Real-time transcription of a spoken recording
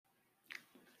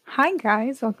Hi,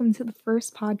 guys. Welcome to the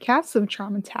first podcast of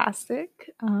Traumatastic.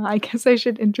 I guess I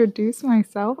should introduce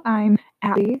myself. I'm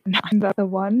Abby, and I'm the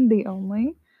one, the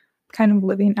only, kind of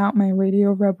living out my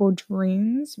Radio Rebel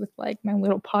dreams with like my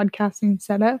little podcasting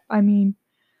setup. I mean,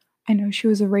 I know she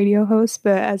was a radio host,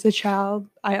 but as a child,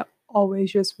 I always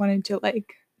just wanted to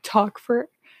like talk for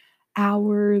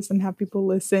hours and have people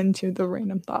listen to the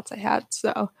random thoughts I had.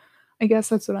 So I guess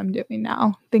that's what I'm doing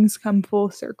now. Things come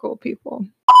full circle, people.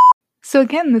 So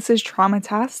again, this is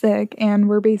Traumatastic, and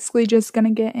we're basically just gonna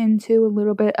get into a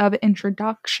little bit of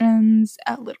introductions,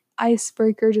 a little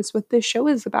icebreaker, just what this show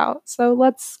is about. So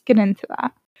let's get into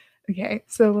that. Okay,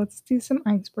 so let's do some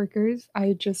icebreakers.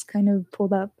 I just kind of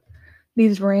pulled up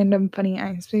these random funny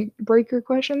icebreaker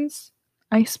questions.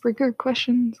 Icebreaker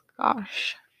questions?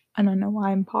 Gosh, I don't know why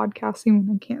I'm podcasting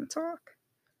when I can't talk.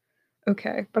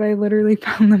 Okay, but I literally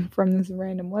found them from this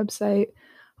random website.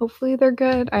 Hopefully they're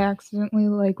good. I accidentally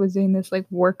was doing this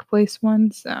workplace one,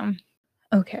 so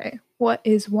okay. What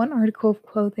is one article of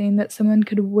clothing that someone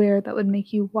could wear that would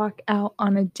make you walk out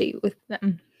on a date with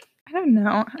them? I don't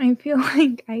know. I feel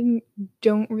like I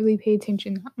don't really pay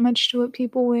attention that much to what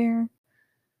people wear,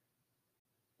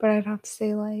 but I'd have to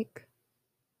say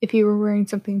if you were wearing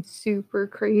something super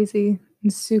crazy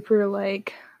and super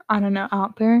I don't know,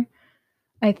 out there,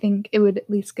 I think it would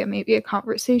at least get maybe a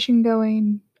conversation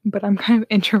going, but I'm kind of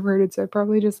introverted, so I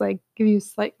probably just give you a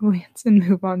slight glance and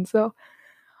move on. So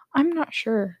I'm not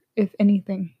sure if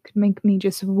anything could make me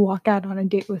just walk out on a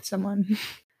date with someone.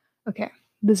 Okay,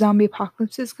 the zombie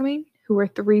apocalypse is coming. Who are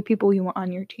three people you want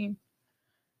on your team?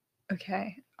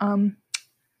 Okay,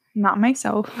 not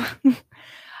myself.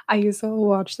 I used to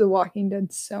watch The Walking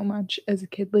Dead so much as a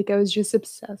kid. I was just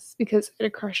obsessed because I had a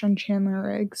crush on Chandler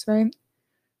Riggs, right?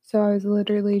 So I was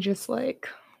literally just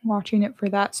watching it for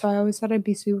that. So I always thought I'd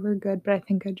be super good, but I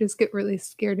think I'd just get really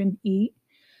scared and eat.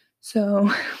 So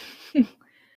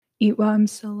eat while I'm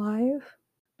still alive.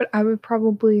 But I would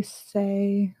probably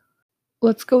say,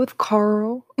 let's go with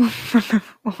Carl from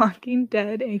The Walking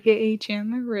Dead, aka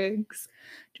Chandler Riggs,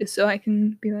 just so I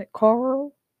can be like,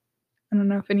 Carl. I don't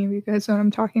know if any of you guys know what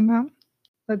I'm talking about.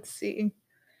 Let's see.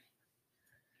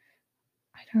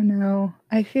 I don't know.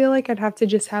 I feel like I'd have to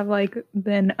just have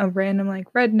then a random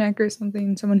redneck or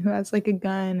something, someone who has a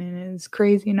gun and is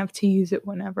crazy enough to use it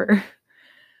whenever.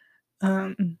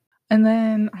 And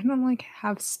then I don't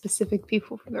have specific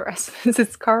people for the rest of this.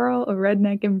 It's Carl, a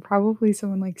redneck, and probably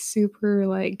someone super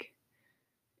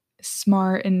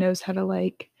smart and knows how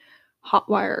to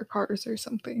hotwire cars or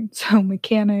something. So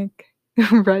mechanic,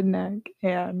 redneck,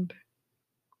 and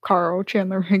Carl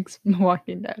Chandler Riggs from The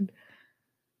Walking Dead.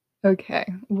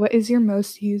 Okay, what is your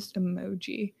most used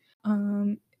emoji?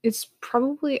 It's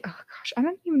probably, oh gosh, I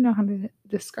don't even know how to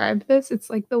describe this. It's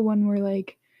the one where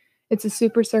it's a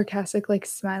super sarcastic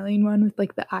smiling one with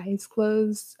the eyes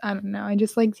closed. I don't know. I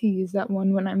just like to use that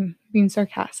one when I'm being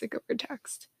sarcastic over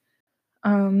text.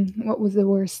 What was the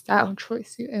worst style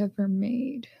choice you ever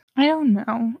made? I don't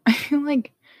know. I feel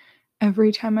like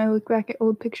every time I look back at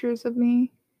old pictures of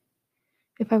me,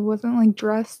 if I wasn't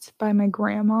dressed by my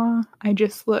grandma, I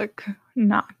just look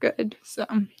not good. So,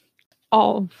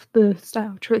 all of the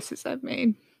style choices I've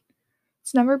made.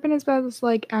 It's never been as bad as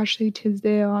Ashley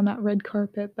Tisdale on that red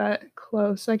carpet, but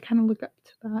close. I kind of look up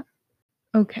to that.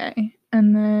 Okay,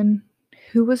 and then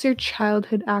who was your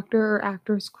childhood actor or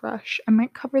actor's crush? I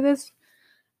might cover this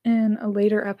in a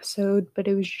later episode, but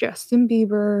it was Justin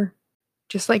Bieber.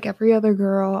 Just like every other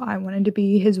girl, I wanted to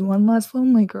be his one less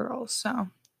lonely girl. So,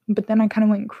 but then I kind of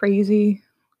went crazy.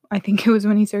 I think it was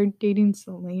when he started dating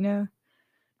Selena.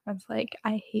 I was like,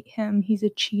 I hate him. He's a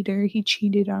cheater. He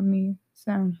cheated on me.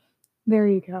 So, there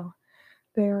you go.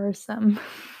 There are some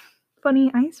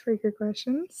funny icebreaker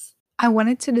questions. I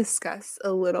wanted to discuss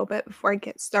a little bit before I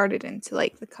get started into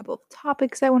the couple of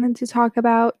topics I wanted to talk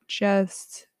about,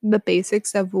 just the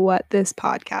basics of what this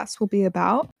podcast will be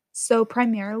about. So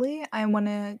primarily, I want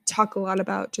to talk a lot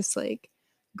about just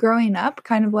growing up,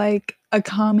 kind of like a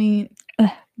coming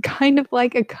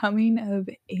of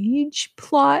age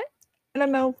plot. I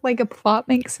don't know if a plot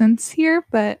makes sense here,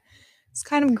 but it's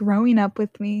kind of growing up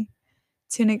with me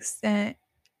to an extent.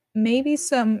 Maybe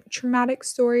some traumatic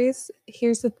stories.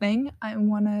 Here's the thing, I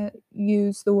want to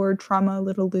use the word trauma a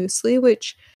little loosely,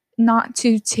 which not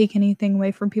to take anything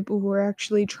away from people who are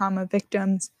actually trauma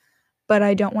victims, but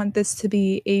I don't want this to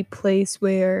be a place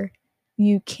where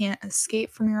you can't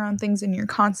escape from your own things and you're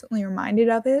constantly reminded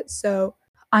of it. So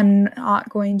I'm not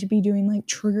going to be doing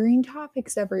triggering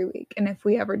topics every week. And if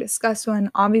we ever discuss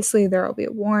one, obviously there will be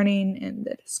a warning in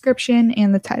the description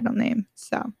and the title name.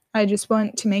 So I just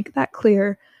want to make that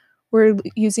clear. We're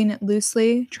using it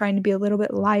loosely, trying to be a little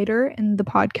bit lighter in the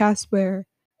podcast where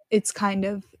it's kind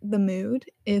of the mood.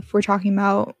 If we're talking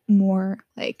about more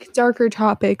like darker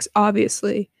topics,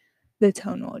 obviously the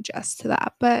tone will adjust to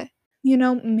that. But,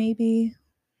 maybe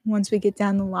once we get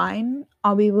down the line,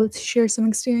 I'll be able to share some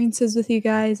experiences with you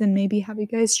guys and maybe have you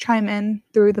guys chime in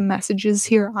through the messages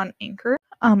here on Anchor.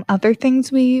 Other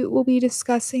things we will be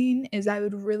discussing is I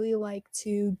would really like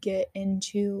to get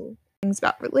into things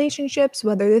about relationships,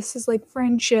 whether this is like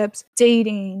friendships,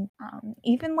 dating,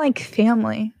 even like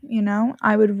family,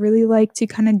 I would really like to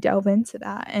kind of delve into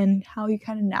that and how you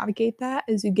kind of navigate that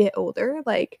as you get older.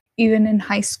 Like even in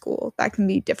high school, that can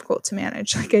be difficult to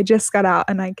manage. Like I just got out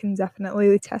and I can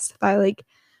definitely testify like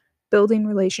building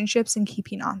relationships and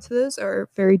keeping on to those are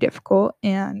very difficult,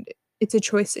 and it's a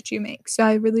choice that you make. So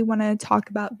I really want to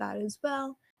talk about that as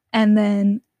well. And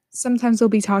then sometimes we'll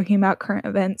be talking about current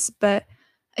events, but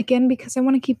again, because I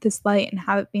want to keep this light and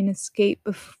have it be an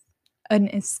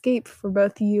escape for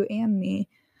both you and me,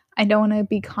 I don't want to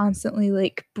be constantly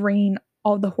like bringing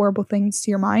all the horrible things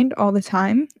to your mind all the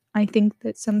time. I think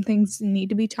that some things need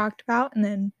to be talked about and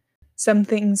then some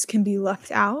things can be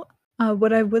left out.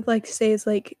 What I would like to say is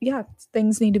like, yeah,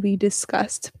 things need to be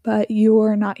discussed, but you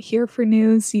are not here for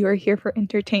news, you are here for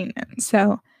entertainment.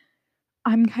 So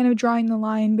I'm kind of drawing the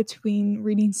line between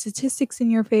reading statistics in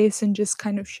your face and just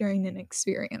kind of sharing an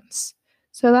experience.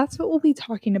 So that's what we'll be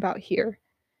talking about here.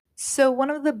 So, one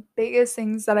of the biggest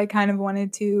things that I kind of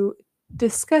wanted to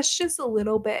discuss just a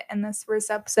little bit in this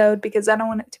first episode, because I don't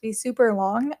want it to be super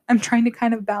long, I'm trying to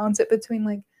kind of balance it between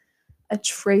like a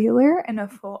trailer and a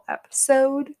full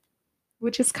episode,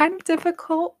 which is kind of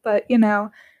difficult, but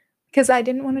because I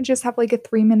didn't want to just have like a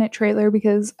 3-minute trailer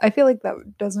because I feel like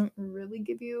that doesn't really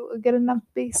give you a good enough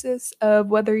basis of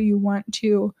whether you want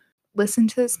to listen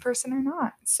to this person or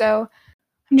not. So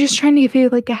I'm just trying to give you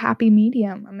like a happy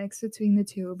medium, a mix between the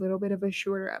two, a little bit of a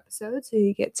shorter episode so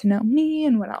you get to know me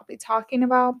and what I'll be talking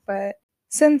about. But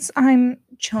since I'm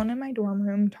chilling in my dorm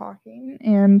room talking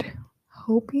and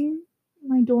hoping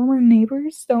my dorm room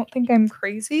neighbors don't think I'm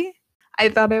crazy, I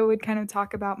thought I would kind of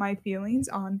talk about my feelings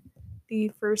on the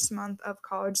first month of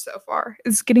college so far.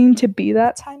 It's getting to be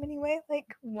that time anyway,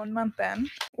 like 1 month in,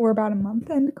 or about a month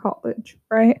into college,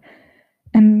 right?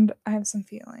 And I have some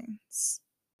feelings.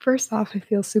 First off, I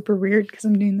feel super weird because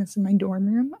I'm doing this in my dorm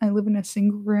room. I live in a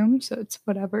single room, so it's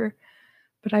whatever.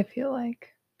 But I feel like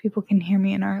people can hear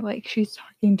me and are like, she's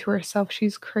talking to herself,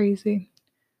 she's crazy.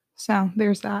 So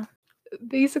there's that.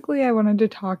 Basically, I wanted to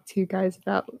talk to you guys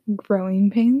about growing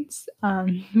pains,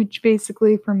 which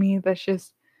basically for me, that's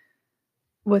just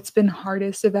what's been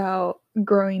hardest about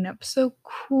growing up so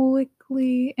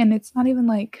quickly. And it's not even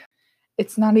like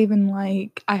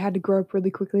I had to grow up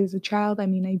really quickly as a child. I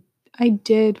mean, I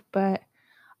did, but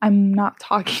I'm not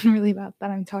talking really about that.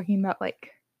 I'm talking about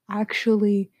like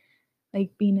actually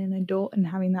like being an adult and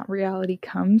having that reality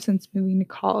come since moving to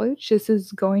college. This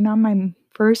is going on my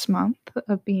first month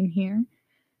of being here,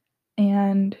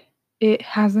 and it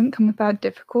hasn't come without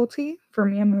difficulty. For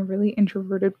me, I'm a really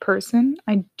introverted person.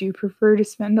 I do prefer to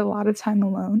spend a lot of time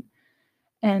alone.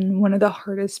 And one of the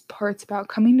hardest parts about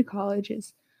coming to college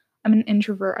is I'm an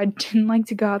introvert. I didn't like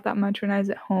to go out that much when I was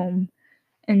at home.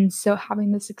 And so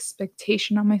having this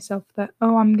expectation on myself that,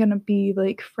 oh, I'm going to be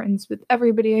like friends with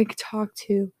everybody I could talk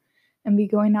to and be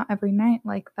going out every night,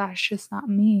 like that's just not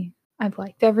me. I've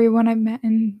liked everyone I've met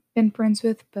and been friends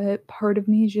with, but part of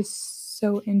me is just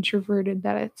so introverted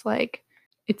that it's like,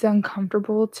 it's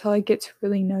uncomfortable till I get to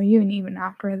really know you. And even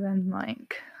after then,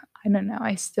 like, I don't know,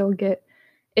 I still get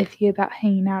iffy about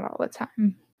hanging out all the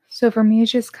time. So for me,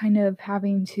 it's just kind of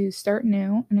having to start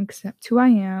new and accept who I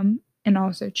am and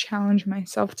also challenge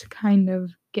myself to kind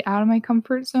of get out of my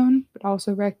comfort zone, but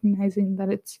also recognizing that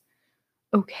it's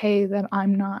okay that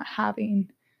I'm not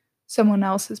having someone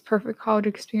else's perfect college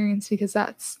experience because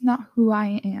that's not who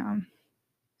I am.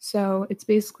 So it's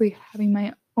basically having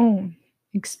my own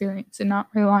experience and not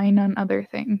relying on other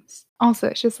things. Also,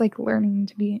 it's just like learning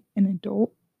to be an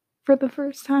adult for the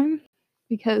first time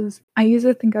because I used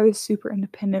to think I was super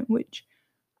independent, which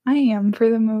I am for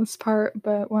the most part,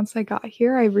 but once I got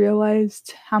here, I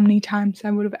realized how many times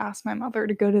I would have asked my mother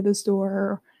to go to the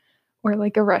store or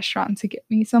like a restaurant to get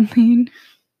me something.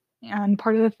 And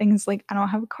part of the thing is like I don't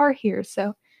have a car here,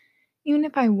 so even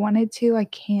if I wanted to, I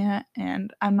can't,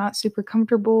 and I'm not super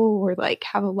comfortable or like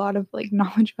have a lot of like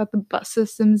knowledge about the bus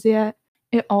systems yet.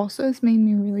 It also has made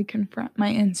me really confront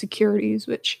my insecurities,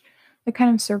 which it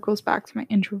kind of circles back to my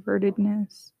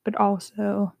introvertedness, but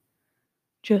also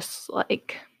just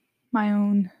like my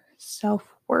own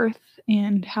self-worth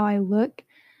and how I look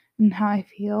and how I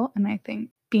feel. And I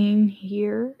think being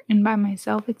here and by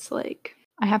myself, it's like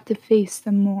I have to face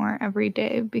them more every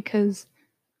day because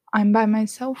I'm by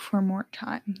myself for more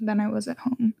time than I was at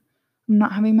home. I'm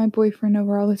not having my boyfriend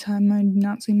over all the time. I'm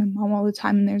not seeing my mom all the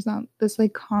time. And there's not this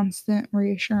like constant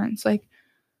reassurance, like,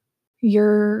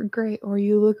 you're great or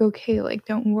you look okay. Like,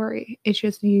 don't worry. It's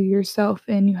just you yourself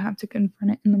and you have to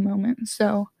confront it in the moment.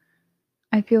 So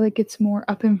I feel like it's more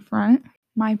up in front.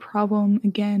 My problem,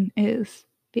 again, is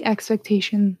the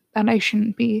expectation that I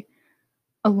shouldn't be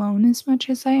alone as much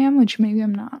as I am, which maybe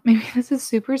I'm not. Maybe this is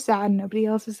super sad. Nobody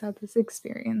else has had this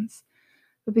experience.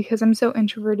 But because I'm so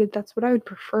introverted, that's what I would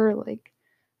prefer. Like,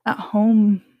 at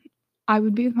home, I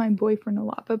would be with my boyfriend a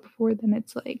lot, but before then,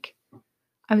 it's like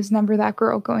I was never that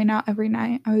girl going out every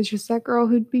night. I was just that girl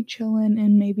who'd be chilling,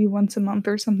 and maybe once a month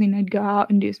or something, I'd go out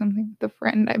and do something with a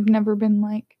friend. I've never been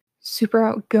like super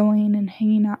outgoing and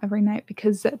hanging out every night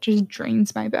because that just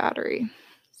drains my battery.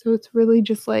 So it's really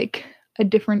just like a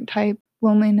different type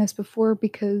loneliness before,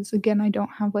 because again, I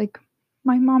don't have like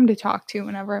my mom to talk to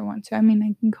whenever I want to. I mean,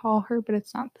 I can call her, but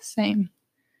it's not the same.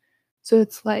 So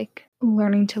it's like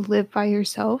learning to live by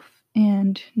yourself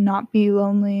and not be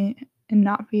lonely and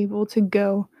not be able to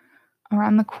go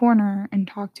around the corner and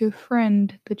talk to a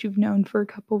friend that you've known for a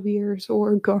couple of years,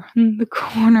 or go around the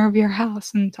corner of your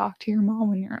house and talk to your mom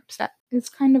when you're upset. It's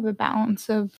kind of a balance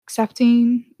of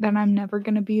accepting that I'm never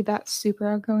going to be that super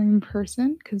outgoing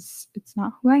person because it's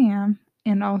not who I am,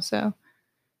 and also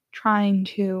trying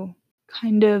to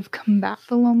kind of combat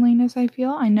the loneliness I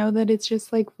feel. I know that it's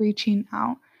just like reaching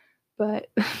out, but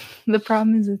the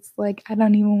problem is it's like I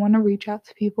don't even want to reach out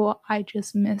to people. I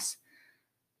just miss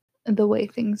the way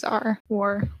things are,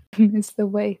 or miss the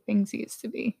way things used to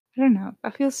be. I don't know.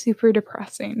 That feels super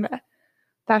depressing, but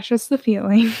that's just the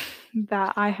feeling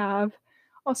that I have.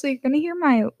 Also, you're gonna hear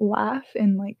my laugh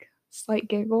and like slight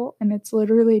giggle, and it's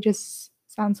literally just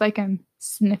sounds like I'm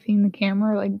sniffing the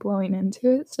camera, like blowing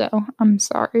into it. So I'm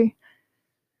sorry.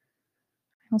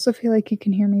 I also feel like you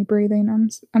can hear me breathing.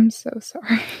 I'm so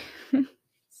sorry.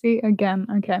 See again.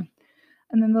 Okay.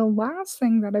 And then the last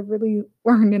thing that I've really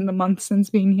learned in the month since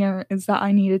being here is that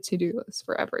I need a to-do list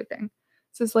for everything.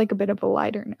 This is like a bit of a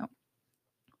lighter note.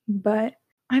 But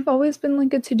I've always been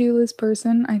like a to-do list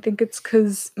person. I think it's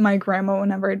because my grandma,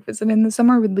 whenever I'd visit in the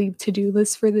summer, would leave to-do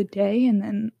lists for the day, and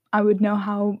then I would know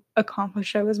how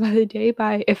accomplished I was by the day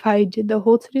by if I did the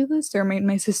whole to-do list or made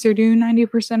my sister do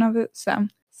 90% of it.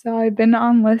 So I've been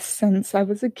on lists since I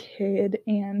was a kid,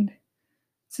 and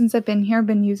since I've been here, I've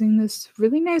been using this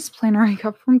really nice planner I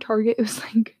got from Target. It was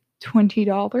like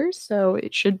 $20, so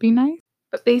it should be nice.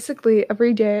 But basically,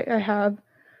 every day I have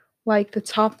like the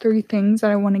top 3 things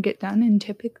that I want to get done, and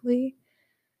typically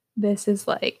this is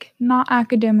like not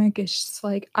academic. It's just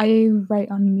like I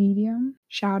write on Medium.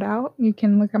 Shout out. You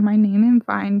can look up my name and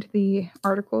find the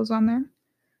articles on there.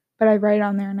 But I write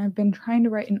on there, and I've been trying to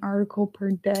write an article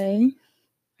per day.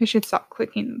 I should stop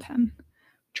clicking the pen. I'm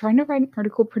trying to write an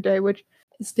article per day, which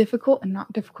is difficult and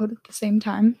not difficult at the same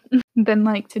time. Then,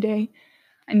 like today,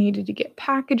 I needed to get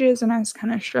packages and I was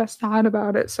kind of stressed out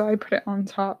about it, so I put it on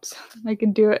top so I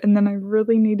could do it. And then I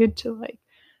really needed to like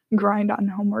grind on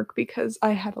homework because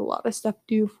I had a lot of stuff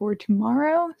due for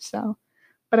tomorrow. So,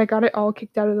 but I got it all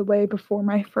kicked out of the way before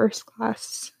my first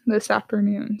class this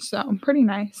afternoon, so pretty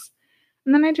nice.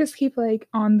 And then I just keep like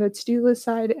on the to-do list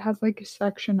side, it has like a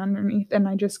section underneath, and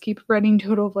I just keep writing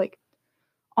total of like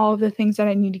all of the things that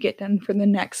I need to get done for the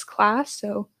next class.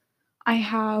 So I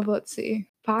have, let's see,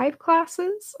 5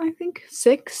 classes, I think,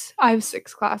 6. I have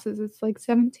 6 classes. It's like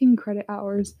 17 credit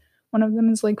hours. One of them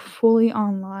is like fully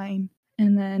online,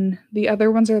 and then the other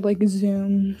ones are like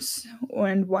Zooms,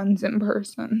 and one's in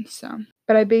person. So,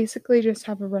 but I basically just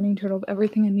have a running total of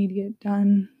everything I need to get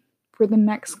done for the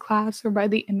next class or by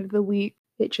the end of the week.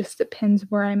 It just depends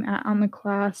where I'm at on the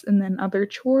class, and then other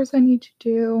chores I need to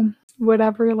do,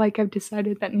 whatever like I've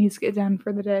decided that needs to get done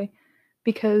for the day,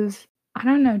 because I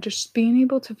don't know, just being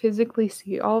able to physically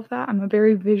see all of that. I'm a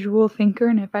very visual thinker,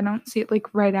 and if I don't see it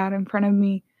like right out in front of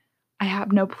me, I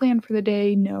have no plan for the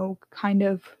day, no kind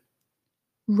of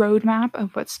roadmap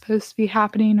of what's supposed to be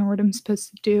happening or what I'm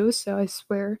supposed to do. So I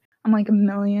swear I'm like a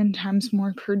million times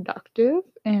more productive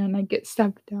and I get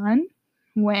stuff done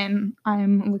when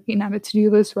I'm looking at a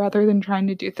to-do list rather than trying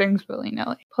to do things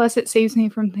willy-nilly. Plus, it saves me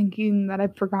from thinking that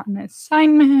I've forgotten an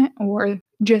assignment or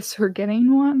just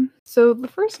forgetting one. So the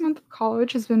first month of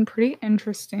college has been pretty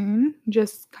interesting,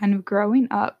 just kind of growing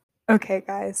up. Okay,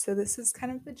 guys, so this is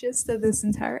kind of the gist of this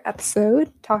entire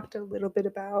episode. Talked a little bit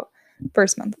about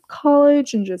first month of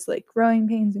college and just like growing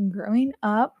pains and growing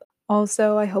up.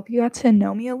 Also, I hope you got to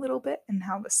know me a little bit and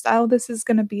how the style this is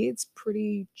going to be. It's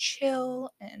pretty chill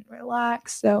and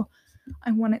relaxed, so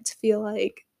I want it to feel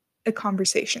like a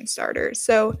conversation starter.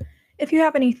 So if you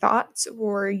have any thoughts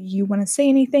or you want to say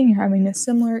anything, you're having a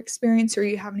similar experience, or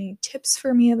you have any tips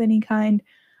for me of any kind,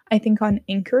 I think on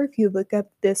Anchor, if you look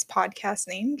up this podcast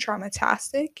name,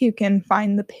 Traumatastic, you can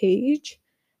find the page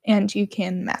and you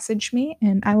can message me,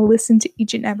 and I will listen to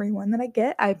each and every one that I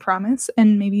get, I promise,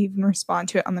 and maybe even respond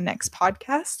to it on the next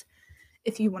podcast.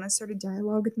 If you want to start a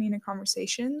dialogue with me in a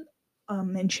conversation,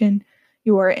 mention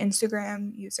your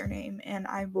Instagram username, and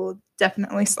I will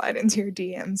definitely slide into your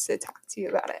DMs to talk to you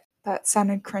about it. That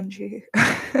sounded cringy,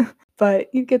 but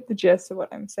you get the gist of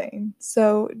what I'm saying.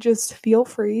 So just feel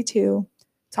free to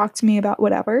talk to me about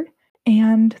whatever.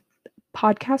 And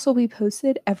podcast will be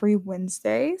posted every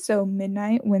Wednesday. So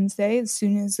midnight Wednesday, as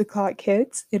soon as the clock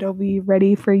hits, it'll be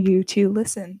ready for you to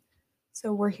listen.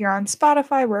 So we're here on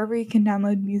Spotify, wherever you can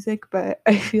download music, but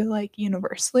I feel like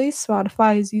universally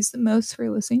Spotify is used the most for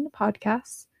listening to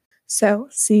podcasts. So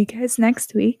see you guys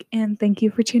next week, and thank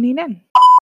you for tuning in.